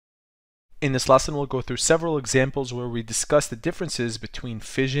In this lesson, we'll go through several examples where we discuss the differences between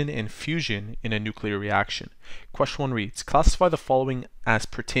fission and fusion in a nuclear reaction. Question 1 reads, classify the following as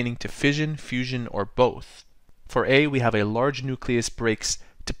pertaining to fission, fusion, or both. For A, we have a large nucleus breaks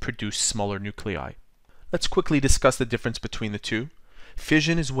to produce smaller nuclei. Let's quickly discuss the difference between the two.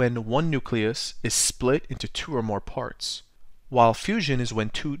 Fission is when one nucleus is split into two or more parts, while fusion is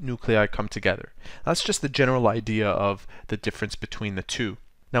when two nuclei come together. That's just the general idea of the difference between the two.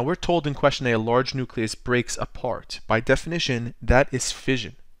 Now we're told in question A, a large nucleus breaks apart. By definition, that is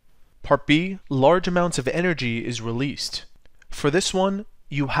fission. Part B, large amounts of energy is released. For this one,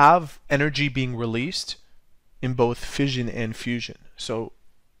 you have energy being released in both fission and fusion. So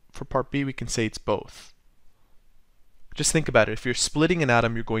for part B, we can say it's both. Just think about it. If you're splitting an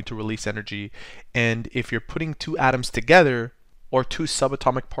atom, you're going to release energy. And if you're putting two atoms together or two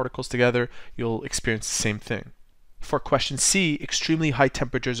subatomic particles together, you'll experience the same thing. For question C, extremely high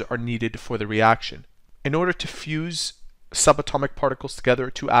temperatures are needed for the reaction. In order to fuse subatomic particles together,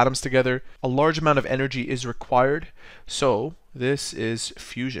 two atoms together, a large amount of energy is required. So this is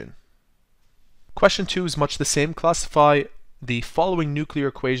fusion. Question 2 is much the same. Classify the following nuclear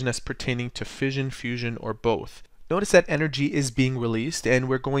equation as pertaining to fission, fusion, or both. Notice that energy is being released, and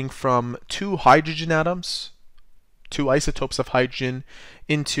we're going from two hydrogen atoms, two isotopes of hydrogen,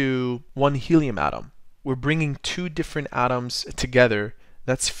 into one helium atom. We're bringing two different atoms together.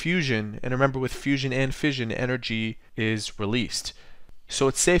 That's fusion. And remember, with fusion and fission, energy is released. So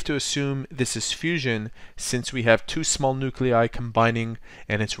it's safe to assume this is fusion since we have two small nuclei combining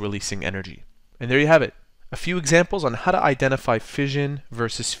and it's releasing energy. And there you have it. A few examples on how to identify fission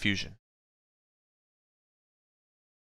versus fusion.